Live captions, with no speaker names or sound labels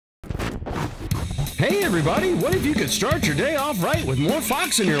Hey everybody, what if you could start your day off right with more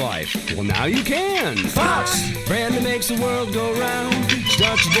Fox in your life? Well, now you can. Fox, brand that makes the world go round.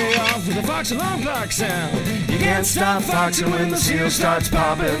 Start your day off with a Fox alarm clock sound. You can't stop foxing when the seal starts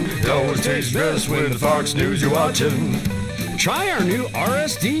popping. It always tastes best when the Fox News you're watching. Try our new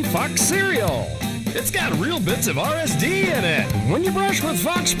RSD Fox cereal. It's got real bits of RSD in it. When you brush with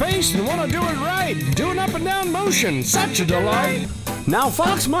Fox paste and want to do it right, do an up and down motion, such a delight. Now,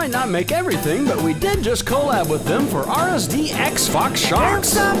 Fox might not make everything, but we did just collab with them for RSD X Fox Shocks. Can't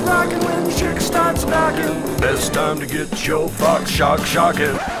stop rocking when the chick starts knocking. Best time to get your Fox Shock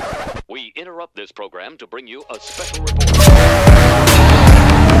shocking. We interrupt this program to bring you a special report.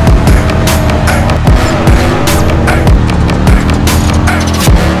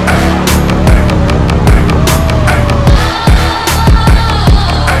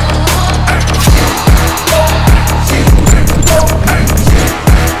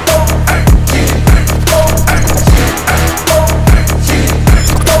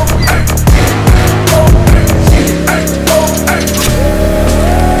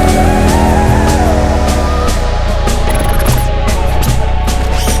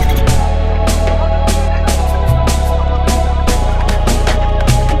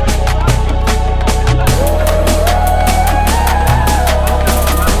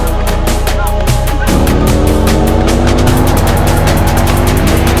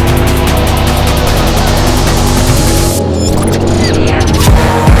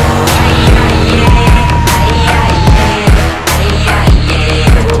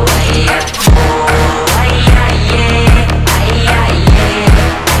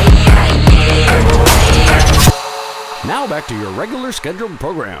 Now back to your regular scheduled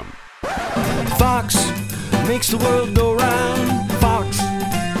program. Fox makes the world go round. Fox